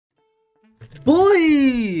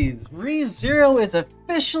Boys! ReZero is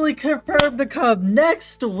officially confirmed to come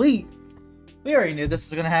next week! We already knew this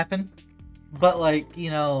was gonna happen. But like,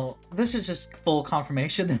 you know, this is just full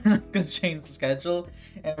confirmation. They're not gonna change the schedule.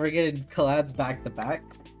 And we're getting collabs back to back.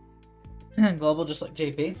 Global, just like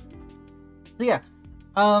JP. So yeah.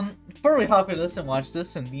 Before we hop into this and watch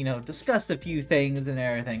this and, you know, discuss a few things and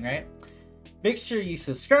everything, right? Make sure you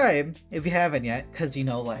subscribe if you haven't yet, because, you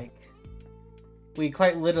know, like, we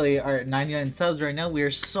quite literally are at 99 subs right now. We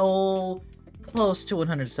are so close to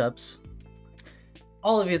 100 subs.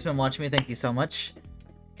 All of you has been watching me, thank you so much.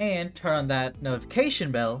 And turn on that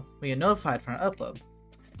notification bell when you're notified for an upload.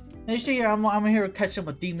 And you see here, I'm here catching up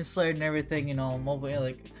with Demon Slayer and everything, you know, mobile,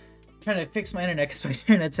 like, trying to fix my internet because my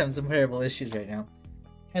internet's having some terrible issues right now.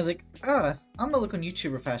 And I was like, I'm gonna look on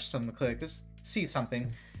YouTube real fast, something to click, just see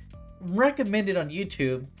something. Recommended on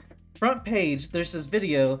YouTube, front page, there's this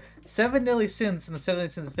video, 7 Deadly Sins in the 7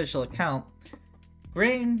 Deadly Sins official account.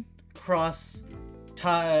 Grain cross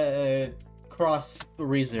ReZero,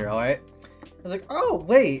 alright? I was like, oh,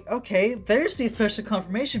 wait, okay, there's the official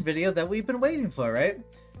confirmation video that we've been waiting for, right?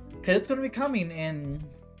 Because it's going to be coming in,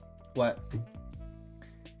 what?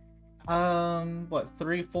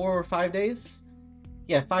 3, 4, or 5 days?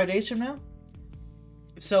 Yeah, 5 days from now?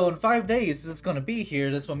 So in 5 days, it's going to be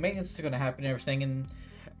here, that's when maintenance is going to happen and everything, and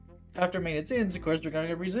after maintenance ends, of course, we're going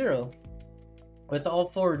to get ReZero. With all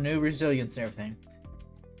 4 new resilience and everything.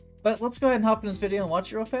 But let's go ahead and hop in this video and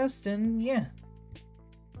watch it real fast, and yeah.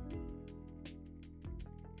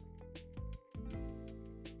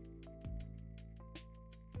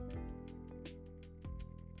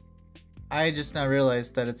 I just now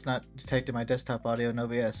realized that it's not detecting my desktop audio in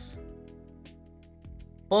OBS.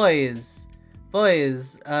 Boys,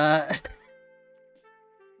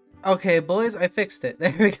 okay, boys, I fixed it.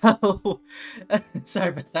 There we go. Sorry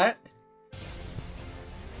about that.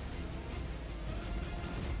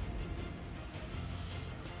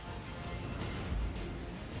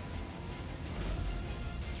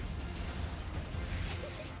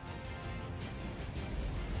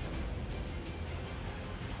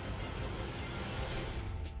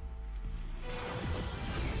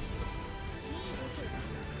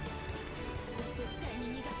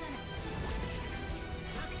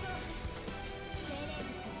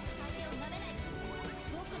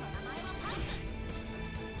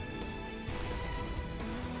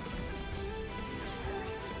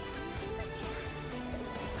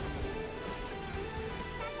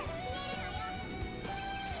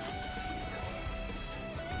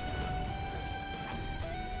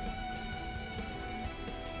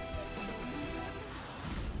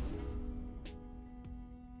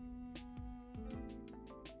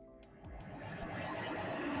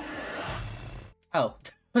 Oh,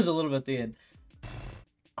 that was a little bit at the end.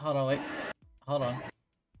 Hold on, wait. Hold on.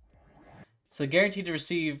 So guaranteed to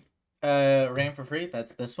receive RAM for free.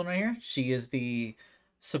 That's this one right here. She is the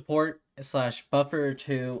support / buffer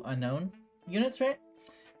to unknown units, right?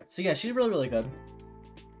 So yeah, she's really, really good.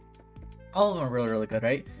 All of them are really, really good,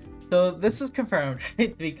 right? So this is confirmed,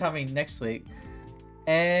 right, to be coming next week.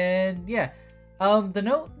 And yeah, the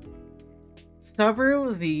note.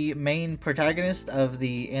 Sabaru, the main protagonist of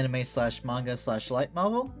the anime / manga / light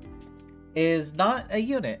novel, is not a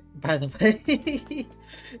unit, by the way.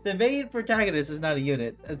 The main protagonist is not a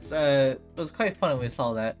unit. It was quite fun when we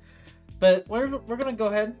saw that. But we're gonna go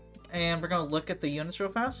ahead and we're gonna look at the units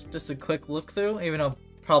real fast, just a quick look through, even though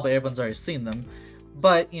probably everyone's already seen them.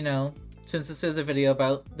 But you know, since this is a video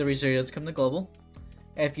about the ReZero that's coming to global,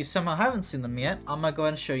 if you somehow haven't seen them yet, I'm gonna go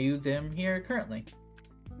ahead and show you them here currently.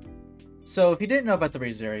 So if you didn't know about the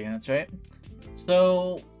ReZero units, right?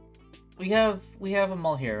 So we have them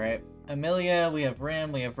all here, right? Amelia, we have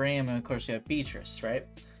Rim, and of course we have Beatrice, right?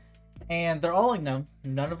 And they're all unknown.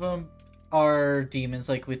 None of them are demons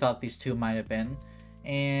like we thought these two might have been.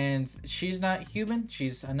 And she's not human,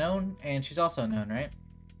 she's unknown, and she's also unknown, right?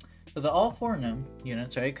 So they're all 4 known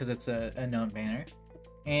units, right? Because it's a known banner.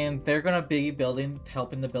 And they're gonna be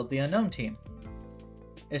helping to build the unknown team.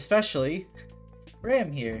 Especially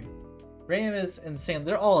Ram here. Ram is insane.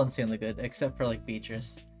 They're all insanely good, except for like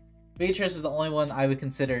Beatrice. Beatrice is the only one I would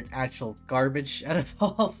consider actual garbage out of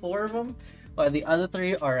all 4 of them. But the other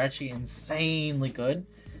 3 are actually insanely good.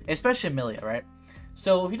 Especially Amelia, right?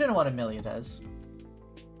 So if you don't know what Amelia does.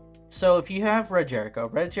 So if you have Red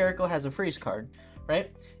Jericho has a freeze card,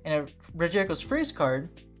 right? And Red Jericho's freeze card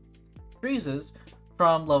freezes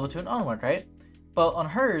from level 2 and onward, right? But on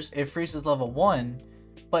hers, it freezes level 1.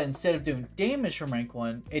 But instead of doing damage from rank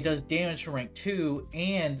 1, it does damage from rank 2,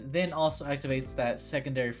 and then also activates that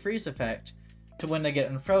secondary freeze effect to when they get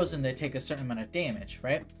unfrozen, they take a certain amount of damage,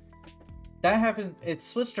 right? that happened. It's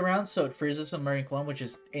switched around so it freezes on rank 1, which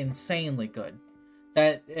is insanely good.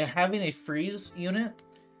 That having a freeze unit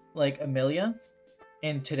like Amelia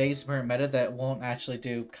in today's current meta that won't actually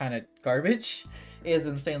do kind of garbage is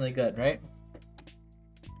insanely good, right?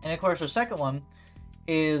 And of course, our second one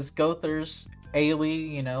is Gother's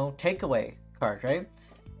AoE, you know, takeaway card, right?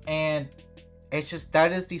 And it's just,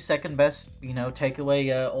 that is the second best, you know,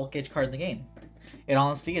 takeaway ult gauge card in the game. It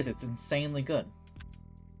honestly is. It's insanely good.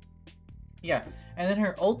 Yeah, and then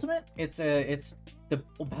her ultimate, it's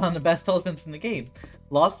one of the best ultimates in the game.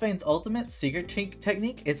 Lost Veins ultimate, Secret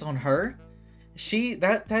Technique, it's on her.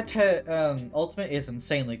 That ultimate is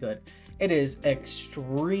insanely good. It is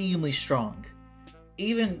extremely strong.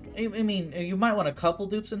 Even, I mean, you might want a couple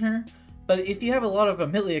dupes in her, but if you have a lot of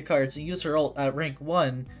Amelia cards and use her ult at rank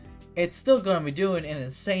 1, it's still going to be doing an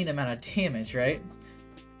insane amount of damage, right?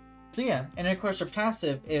 So yeah, and of course her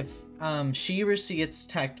passive, if she gets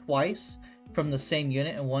attacked twice from the same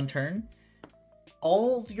unit in one turn,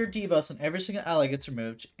 all your debuffs on every single ally gets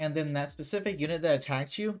removed, and then that specific unit that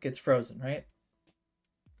attacked you gets frozen, right?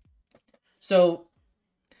 So,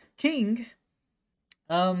 King,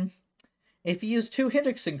 if you use 2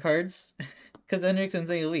 Hendrickson cards, because Hendrickson's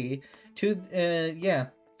AoE, yeah,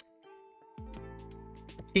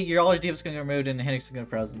 all your debuffs going to get removed and Hendrickson going to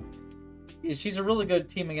frozen. She's a really good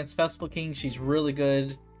team against Festival King. She's really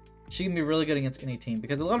good. She can be really good against any team,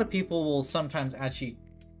 because a lot of people will sometimes actually,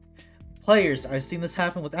 players, I've seen this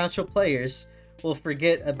happen with actual players, will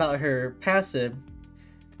forget about her passive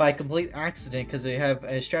by complete accident because they have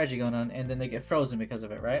a strategy going on, and then they get frozen because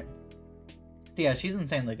of it, right? So yeah, she's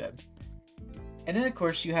insanely good. And then of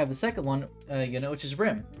course you have the second one, unit, which is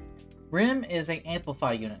Rim. Rim is an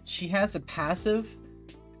amplify unit. She has a passive,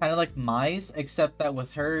 kind of like Mize, except that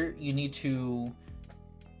with her you need to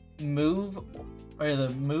move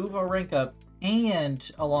or rank up,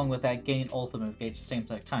 and along with that gain ultimate gauge at the same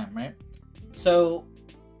time, right? So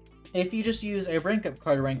if you just use a rank up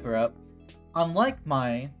card to rank her up, unlike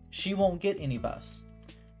Mai, she won't get any buffs.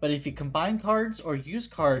 But if you combine cards or use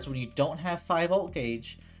cards when you don't have 5 ult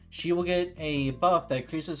gauge, she will get a buff that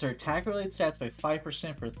increases her attack related stats by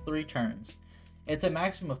 5% for 3 turns. It's a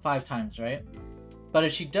maximum of 5 times, right? But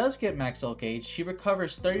if she does get max ult gauge, she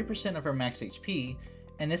recovers 30% of her max HP,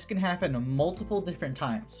 and this can happen multiple different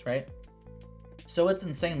times, right? So it's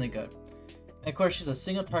insanely good. And of course, she's a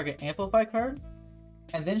single target amplify card,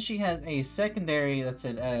 and then she has a secondary, that's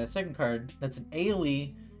a second card, that's an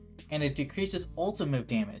AoE, and it decreases ultimate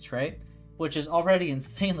damage, right? Which is already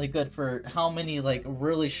insanely good for how many like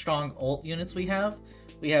really strong ult units we have.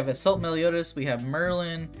 We have Assault Meliodas, we have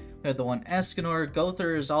Merlin, we have the one Escanor,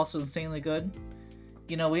 Gother is also insanely good.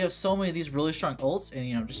 You know, we have so many of these really strong ults, and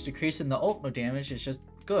you know, just decreasing the ultimate damage is just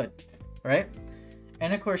good, right?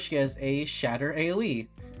 And of course she has a Shatter AoE.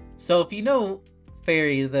 So if you know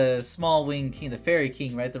Fairy, the small wing king, the Fairy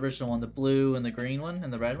King, right? The original one, the blue and the green one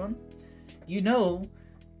and the red one. You know,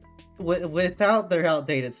 without their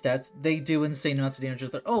outdated stats, they do insane amounts of damage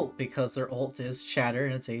with their ult because their ult is Shatter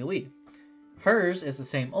and it's AoE. Hers is the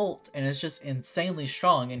same ult and it's just insanely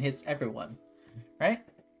strong and hits everyone, right?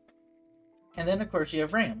 And then of course you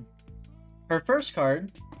have Ram. Her first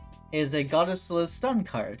card is a Goddess Liz stun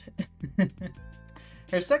card.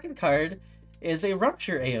 Her second card is a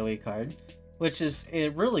Rupture AoE card, which is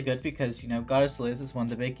really good because, you know, Goddess Liz is one of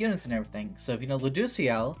the big units and everything. So if you know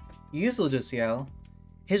Luduciel, you use Luduciel,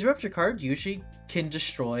 his Rupture card usually can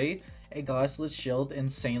destroy a Goddess Liz shield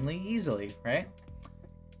insanely easily, right?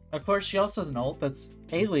 Of course, she also has an ult that's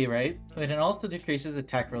AoE, right? And it also decreases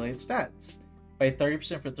attack-related stats by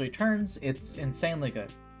 30% for 3 turns. It's insanely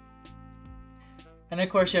good. And of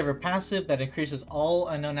course, you have her passive that increases all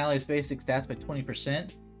unknown allies' basic stats by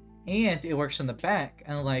 20%. And it works in the back,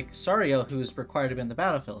 unlike Sariel, who's required to be on the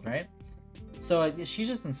battlefield, right? So she's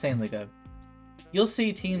just insanely good. You'll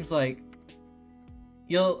see teams like...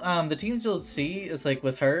 the teams you'll see is like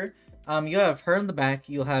with her, you have her in the back,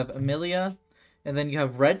 you'll have Amelia, and then you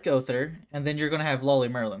have Red Gother, and then you're going to have Lolly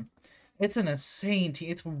Merlin. It's an insane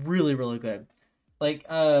team. It's really, really good. Like,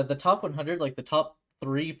 the top 100, like the top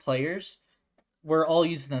 3 players, we're all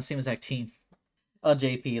using the same exact team on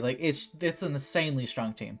JP. Like, it's an insanely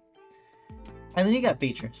strong team. And then you got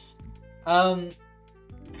Beatrice.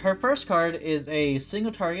 Her first card is a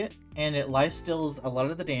single target, and it lifesteals a lot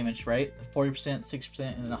of the damage, right? 40%,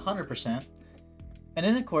 60%, and then 100%. And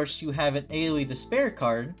then, of course, you have an AoE Despair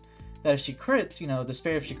card that if she crits, you know,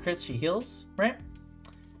 Despair, if she crits, she heals, right?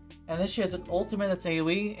 And then she has an ultimate that's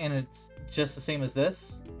AoE, and it's just the same as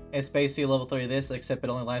this. It's basically a level 3 of this, except it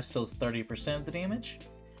only lifesteals 30% of the damage,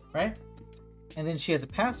 right? And then she has a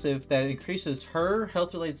passive that increases her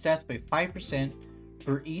health-related stats by 5%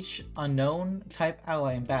 for each unknown type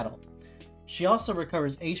ally in battle. She also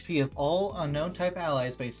recovers HP of all unknown type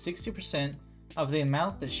allies by 60% of the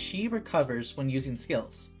amount that she recovers when using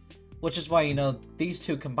skills. Which is why, you know, these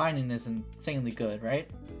two combining is insanely good, right?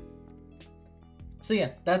 So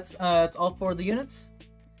yeah, that's all for the units.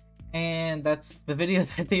 And that's the video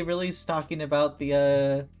that they released talking about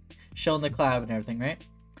the showing the collab and everything, right?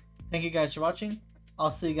 Thank you guys for watching.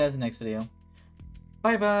 I'll see you guys in the next video.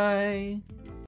 Bye bye!